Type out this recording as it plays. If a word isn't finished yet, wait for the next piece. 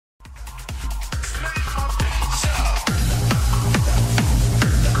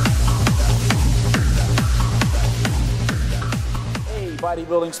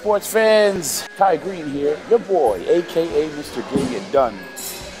Bodybuilding sports fans, Ty Greene here, your boy, aka Mr. Getting It Done.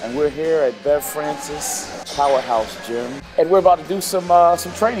 And we're here at Bev Francis Powerhouse Gym, and we're about to do some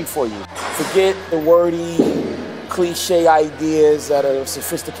training for you. Forget the wordy, cliche ideas that are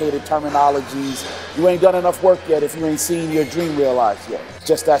sophisticated terminologies. You ain't done enough work yet if you ain't seen your dream realized yet. It's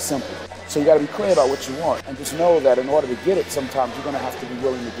just that simple. So you gotta be clear about what you want, and just know that in order to get it, sometimes you're gonna have to be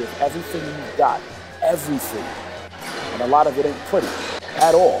willing to give everything you've got, everything. And a lot of it ain't pretty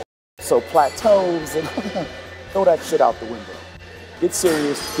at all. So plateaus and throw that shit out the window. Get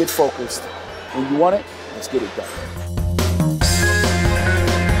serious, get focused. When you want it, let's get it done.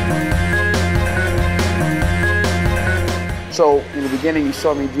 So in the beginning, you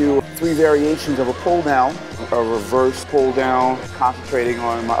saw me do 3 variations of a pull down, a reverse pull down, concentrating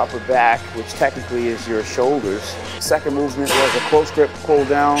on my upper back, which technically is your shoulders. Second movement was a close grip pull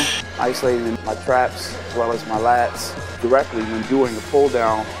down, isolating my traps as well as my lats. Directly when doing the pull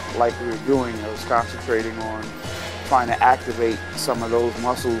down, like we were doing, I was concentrating on trying to activate some of those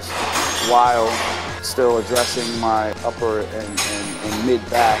muscles while still addressing my upper and mid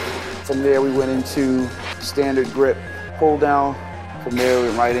back. From there, we went into standard grip pull down. From there, we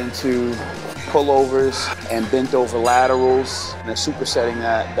went right into pullovers and bent over laterals, and then supersetting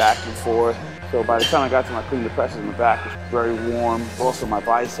that back and forth. So by the time I got to my clean presses, my back was very warm. Also my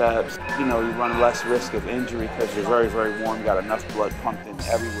biceps, you know, you run less risk of injury because you're very, very warm. You got enough blood pumped in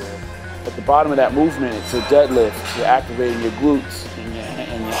everywhere. At the bottom of that movement, it's a deadlift. You're activating your glutes and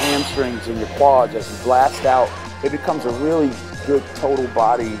your hamstrings and your quads as you blast out. It becomes a really good total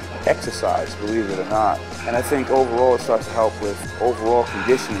body exercise, believe it or not. And I think overall it starts to help with overall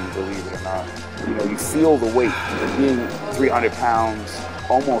conditioning, believe it or not. You know, you feel the weight. Being 300 pounds,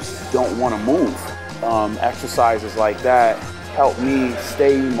 almost don't want to move. Exercises like that help me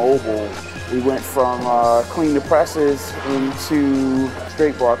stay mobile. We went from clean the presses into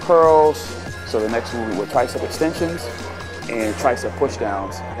straight bar curls. So the next movement were tricep extensions and tricep push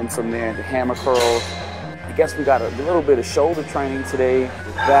downs. And from there into hammer curls. I guess we got a little bit of shoulder training today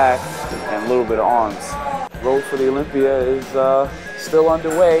with back and a little bit of arms. Road for the Olympia is still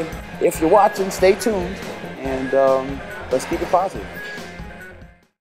underway. If you're watching, stay tuned and let's keep it positive.